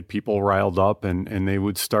and get people riled up, and they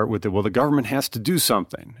would start with well, the government has to do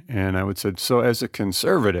something. And I would say, so as a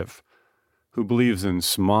conservative who believes in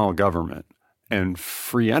small government and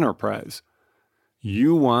free enterprise,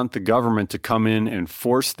 you want the government to come in and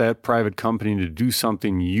force that private company to do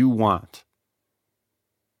something you want.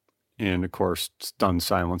 And of course, stunned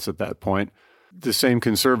silence at that point. The same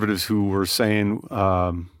conservatives who were saying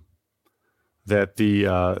that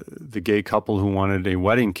the gay couple who wanted a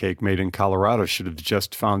wedding cake made in Colorado should have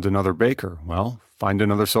just found another baker. Well, find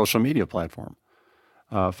another social media platform.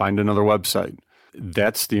 Find another website.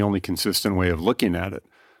 That's the only consistent way of looking at it.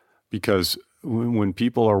 Because when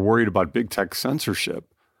people are worried about big tech censorship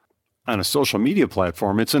on a social media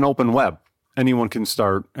platform, it's an open web. Anyone can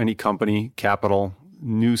start, any company, capital,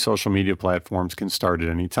 new social media platforms can start at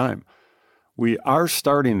any time. We are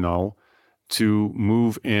starting, though, to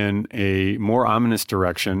move in a more ominous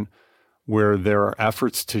direction where there are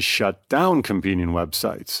efforts to shut down competing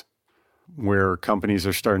websites, where companies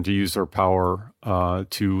are starting to use their power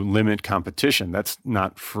to limit competition. That's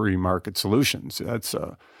not free market solutions.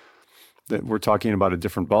 That we're talking about a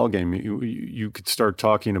different ballgame. You could start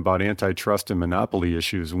talking about antitrust and monopoly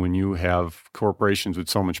issues when you have corporations with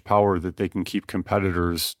so much power that they can keep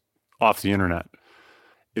competitors off the internet.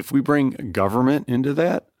 If we bring government into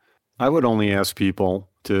that, I would only ask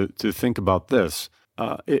people to think about this.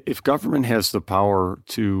 If government has the power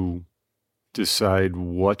to decide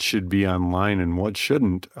what should be online and what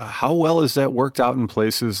shouldn't, how well is that worked out in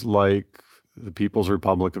places like the People's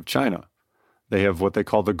Republic of China? They have what they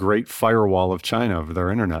call the Great Firewall of China of their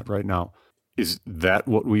internet right now. Is that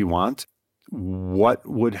what we want? What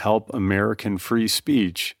would help American free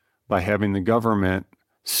speech by having the government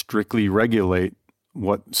strictly regulate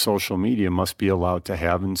what social media must be allowed to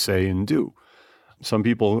have and say and do? Some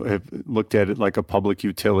people have looked at it like a public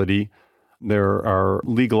utility. There are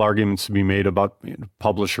legal arguments to be made about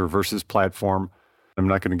publisher versus platform. I'm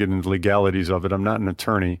not going to get into the legalities of it. I'm not an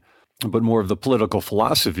attorney, but more of the political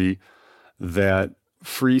philosophy that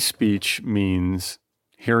free speech means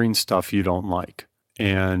hearing stuff you don't like.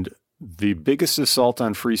 And the biggest assault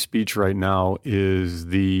on free speech right now is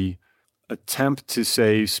the attempt to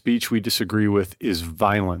say speech we disagree with is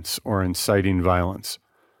violence or inciting violence.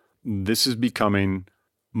 This is becoming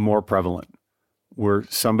more prevalent, where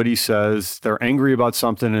somebody says they're angry about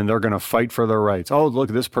something and they're going to fight for their rights. Oh, look,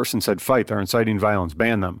 this person said fight. They're inciting violence.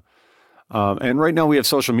 Ban them. And right now we have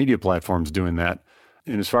social media platforms doing that.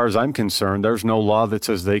 And as far as I'm concerned, there's no law that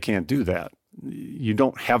says they can't do that. You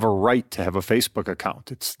don't have a right to have a Facebook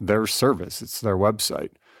account. It's their service. It's their website.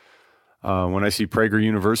 When I see Prager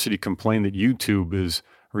University complain that YouTube is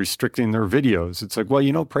restricting their videos, it's like, well,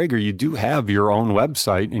 Prager, you do have your own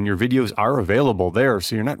website and your videos are available there.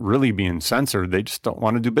 So you're not really being censored. They just don't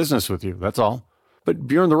want to do business with you. That's all. But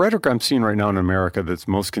Bjorn, the rhetoric I'm seeing right now in America that's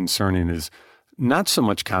most concerning is not so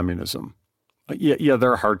much communism. Yeah,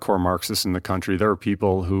 there are hardcore Marxists in the country. There are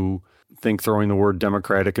people who think throwing the word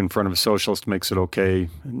democratic in front of a socialist makes it okay.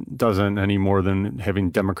 It doesn't any more than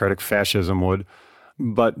having democratic fascism would.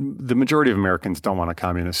 But the majority of Americans don't want a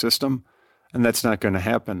communist system, and that's not going to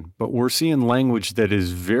happen. But we're seeing language that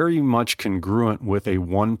is very much congruent with a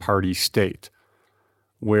one-party state,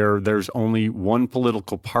 where there's only one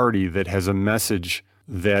political party that has a message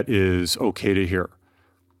that is okay to hear.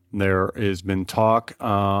 There has been talk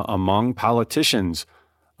among politicians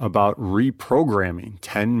about reprogramming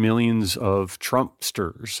 10 millions of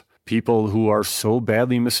Trumpsters, people who are so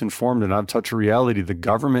badly misinformed and out of touch with reality. The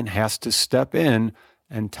government has to step in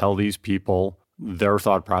and tell these people their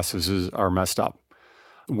thought processes are messed up.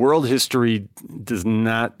 World history does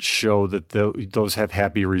not show that those have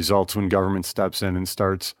happy results when government steps in and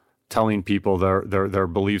starts telling people their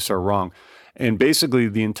beliefs are wrong. And basically,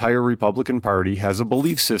 the entire Republican Party has a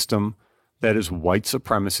belief system that is white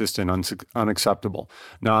supremacist and unacceptable.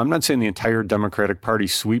 Now, I'm not saying the entire Democratic Party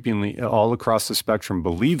sweepingly all across the spectrum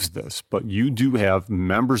believes this, but you do have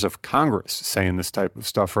members of Congress saying this type of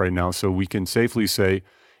stuff right now. So we can safely say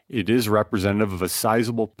it is representative of a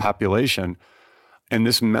sizable population. And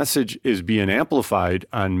this message is being amplified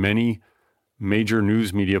on many major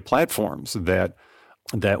news media platforms that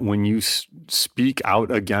when you speak out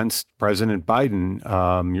against President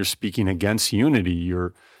Biden, you're speaking against unity,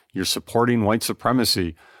 you're supporting white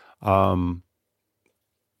supremacy. There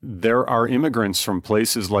are immigrants from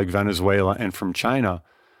places like Venezuela and from China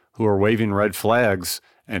who are waving red flags,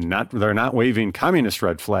 and they're not waving communist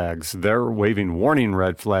red flags. They're waving warning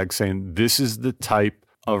red flags saying this is the type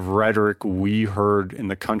of rhetoric we heard in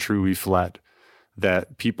the country we fled,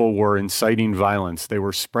 that people were inciting violence. They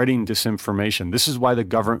were spreading disinformation. This is why the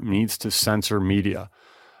government needs to censor media.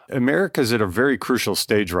 America's at a very crucial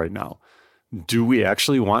stage right now. Do we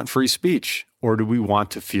actually want free speech, or do we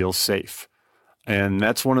want to feel safe? And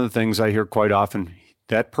that's one of the things I hear quite often.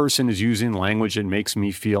 That person is using language that makes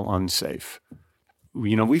me feel unsafe.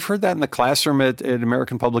 We've heard that in the classroom at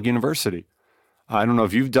American Public University. I don't know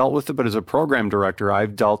if you've dealt with it, but as a program director,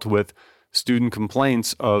 I've dealt with student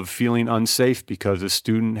complaints of feeling unsafe because a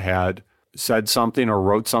student had said something or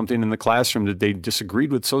wrote something in the classroom that they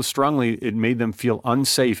disagreed with so strongly it made them feel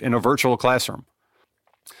unsafe in a virtual classroom.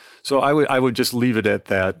 So I would just leave it at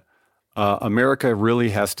that. America really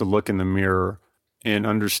has to look in the mirror and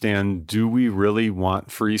understand, do we really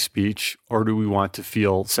want free speech, or do we want to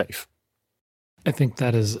feel safe? I think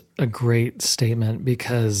that is a great statement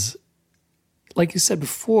because, like you said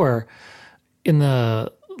before, in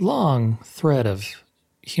the long thread of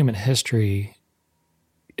human history,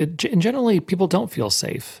 generally people don't feel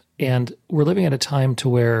safe. And we're living at a time to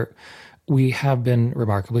where we have been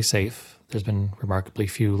remarkably safe. There's been remarkably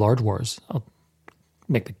few large wars. I'll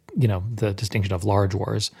make the distinction of large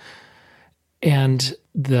wars. And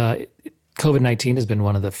the COVID-19 has been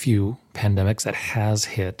one of the few pandemics that has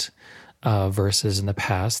hit versus in the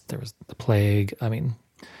past. There was the plague.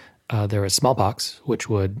 There was smallpox, which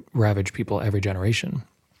would ravage people every generation.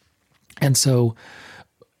 And so,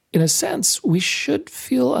 in a sense, we should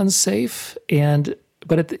feel unsafe.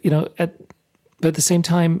 But at the same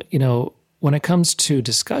time, when it comes to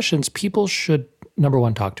discussions, people should, number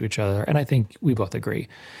one, talk to each other. And I think we both agree.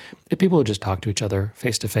 If people would just talk to each other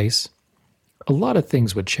face to face, a lot of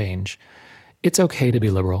things would change. It's okay to be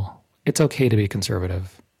liberal. It's okay to be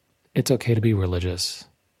conservative. It's okay to be religious.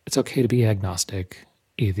 It's okay to be agnostic,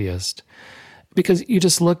 atheist. Because you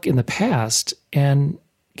just look in the past and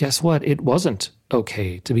guess what? It wasn't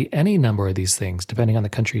okay to be any number of these things, depending on the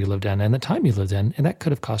country you lived in and the time you lived in, and that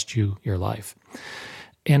could have cost you your life.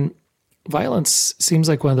 And violence seems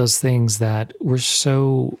like one of those things that we're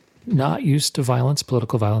so not used to violence,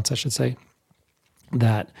 political violence, I should say,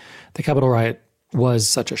 that the Capitol riot was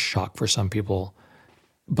such a shock for some people.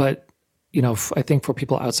 But, I think for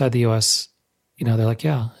people outside the U.S., they're like,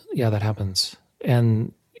 yeah, that happens.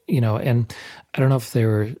 And, and I don't know if they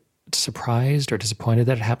were surprised or disappointed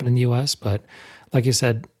that it happened in the U.S., but like you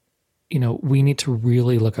said, we need to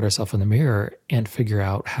really look at ourselves in the mirror and figure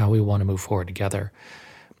out how we want to move forward together.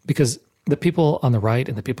 Because the people on the right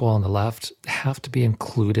and the people on the left have to be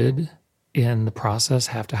included in the process,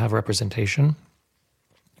 have to have representation,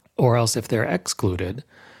 or else if they're excluded,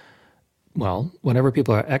 well, whenever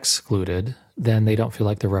people are excluded, then they don't feel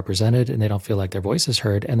like they're represented and they don't feel like their voice is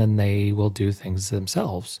heard, and then they will do things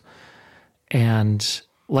themselves. And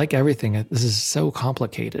like everything, this is so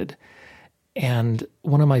complicated. And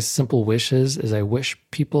one of my simple wishes is I wish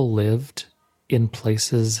people lived in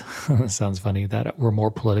places, sounds funny, that were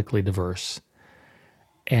more politically diverse.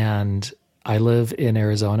 And I live in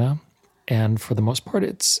Arizona, and for the most part,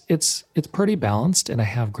 it's pretty balanced, and I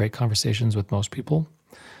have great conversations with most people.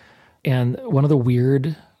 And one of the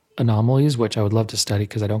weird anomalies, which I would love to study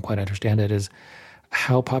because I don't quite understand it, is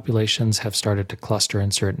how populations have started to cluster in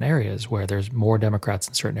certain areas where there's more Democrats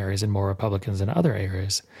in certain areas and more Republicans in other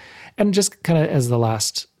areas. And just kind of as the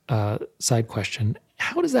last side question,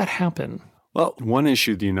 how does that happen? Well, one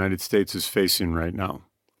issue the United States is facing right now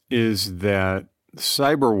is that the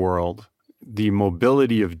cyber world, the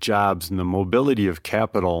mobility of jobs and the mobility of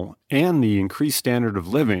capital and the increased standard of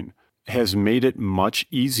living has made it much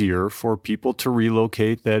easier for people to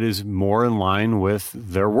relocate that is more in line with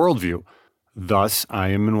their worldview. Thus, I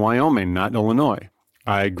am in Wyoming, not Illinois.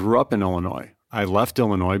 I grew up in Illinois. I left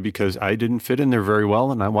Illinois because I didn't fit in there very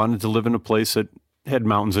well, and I wanted to live in a place that had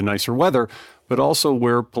mountains and nicer weather, but also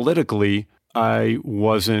where politically I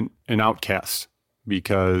wasn't an outcast.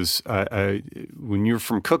 Because when you're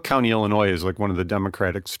from Cook County, Illinois, is like one of the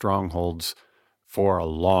Democratic strongholds for a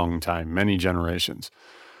long time, many generations.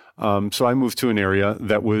 So I moved to an area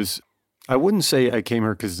that was, I wouldn't say I came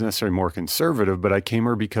here because it's necessarily more conservative, but I came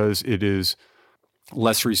here because it is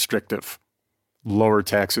less restrictive, lower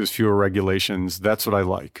taxes, fewer regulations. That's what I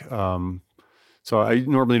like. So I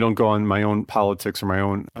normally don't go on my own politics or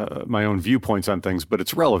my own viewpoints on things, but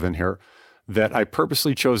it's relevant here that I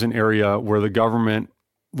purposely chose an area where the government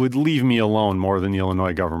would leave me alone more than the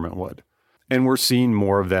Illinois government would. And we're seeing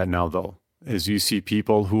more of that now, though, as you see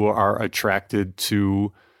people who are attracted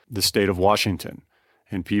to the state of Washington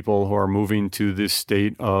and people who are moving to the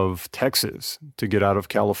state of Texas to get out of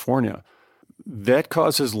California. That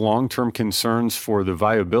causes long-term concerns for the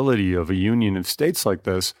viability of a union of states like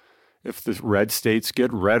this. If the red states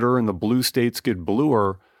get redder and the blue states get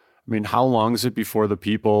bluer, I mean, how long is it before the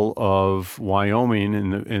people of Wyoming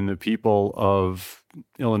and the people of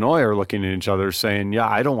Illinois are looking at each other saying, yeah,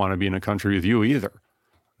 I don't want to be in a country with you either?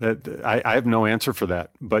 That I have no answer for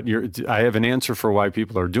that, but I have an answer for why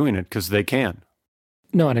people are doing it, because they can.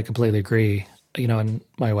 No, and I completely agree. And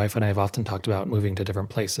my wife and I have often talked about moving to different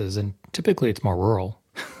places, and typically it's more rural.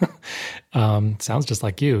 Sounds just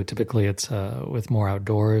like you. Typically it's with more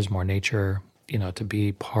outdoors, more nature, to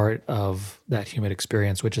be part of that human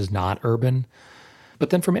experience, which is not urban. But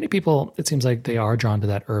then for many people, it seems like they are drawn to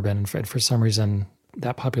that urban. And for some reason,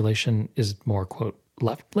 that population is more, quote,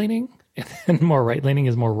 left-leaning, and more right-leaning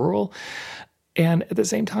is more rural. And at the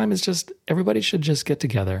same time, it's just everybody should just get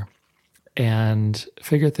together and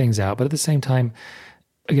figure things out. But at the same time,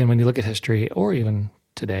 again, when you look at history or even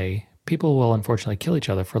today, people will unfortunately kill each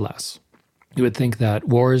other for less. You would think that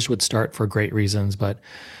wars would start for great reasons, but,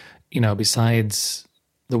 besides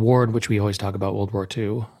the war in which we always talk about, World War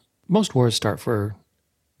II, most wars start for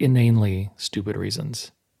inanely stupid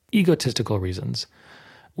reasons. egotistical reasons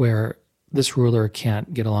where this ruler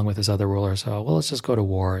can't get along with this other ruler. So, well, let's just go to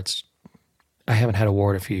war. I haven't had a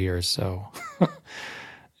war in a few years, so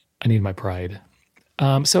I need my pride.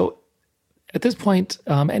 So at this point,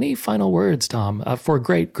 any final words, Tom, for a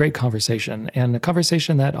great conversation, and a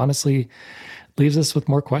conversation that honestly leaves us with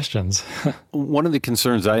more questions? One of the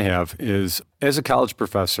concerns I have is, as a college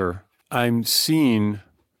professor, I'm seeing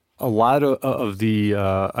a lot of the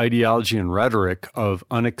ideology and rhetoric of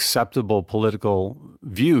unacceptable political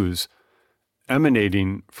views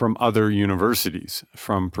emanating from other universities,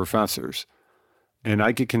 from professors. And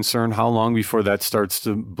I get concerned how long before that starts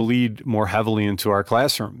to bleed more heavily into our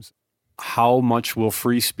classrooms. How much will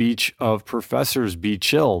free speech of professors be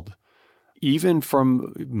chilled? Even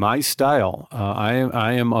from my style, I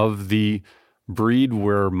am of the breed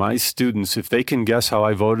where my students, if they can guess how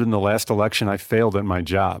I voted in the last election, I failed at my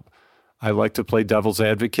job. I like to play devil's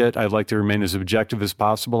advocate. I like to remain as objective as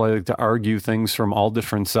possible. I like to argue things from all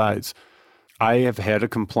different sides. I have had a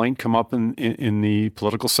complaint come up in the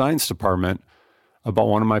political science department about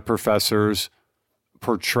one of my professors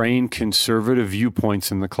portraying conservative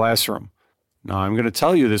viewpoints in the classroom. Now, I'm going to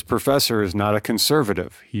tell you, this professor is not a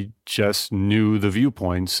conservative. He just knew the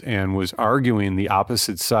viewpoints and was arguing the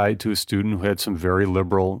opposite side to a student who had some very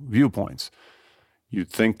liberal viewpoints.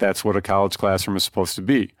 You'd think that's what a college classroom is supposed to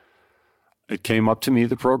be. It came up to me,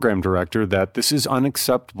 the program director, that this is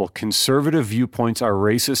unacceptable. Conservative viewpoints are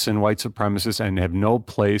racist and white supremacist and have no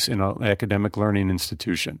place in an academic learning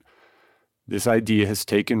institution. This idea has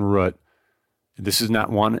taken root. This is not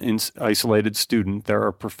one isolated student. There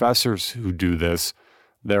are professors who do this.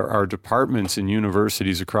 There are departments in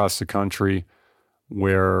universities across the country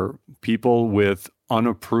where people with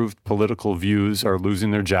unapproved political views are losing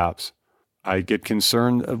their jobs. I get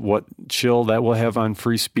concerned of what chill that will have on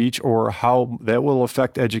free speech, or how that will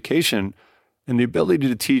affect education and the ability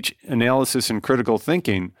to teach analysis and critical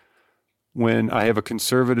thinking when I have a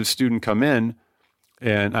conservative student come in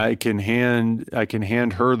and I can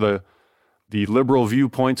hand her the liberal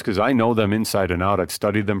viewpoints because I know them inside and out. I've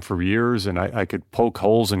studied them for years, and I could poke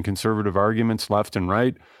holes in conservative arguments left and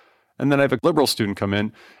right. And then I have a liberal student come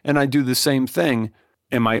in and I do the same thing.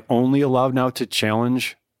 Am I only allowed now to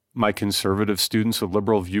challenge my conservative students with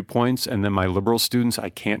liberal viewpoints, and then my liberal students I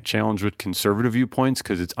can't challenge with conservative viewpoints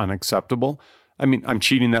because it's unacceptable? I mean, I'm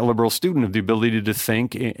cheating that liberal student of the ability to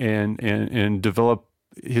think and develop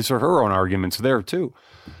his or her own arguments there too.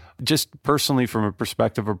 Just personally, from a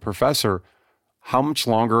perspective of a professor, how much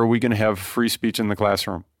longer are we going to have free speech in the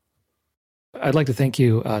classroom? I'd like to thank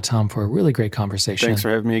you, Tom, for a really great conversation. Thanks for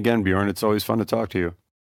having me again, Bjorn. It's always fun to talk to you.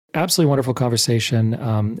 Absolutely wonderful conversation.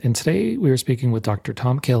 And today we were speaking with Dr.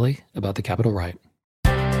 Tom Kelly about the Capitol riot.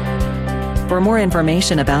 For more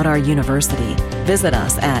information about our university, visit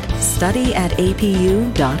us at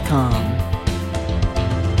studyatapu.com.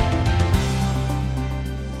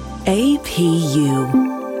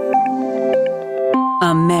 APU,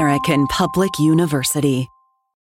 American Public University.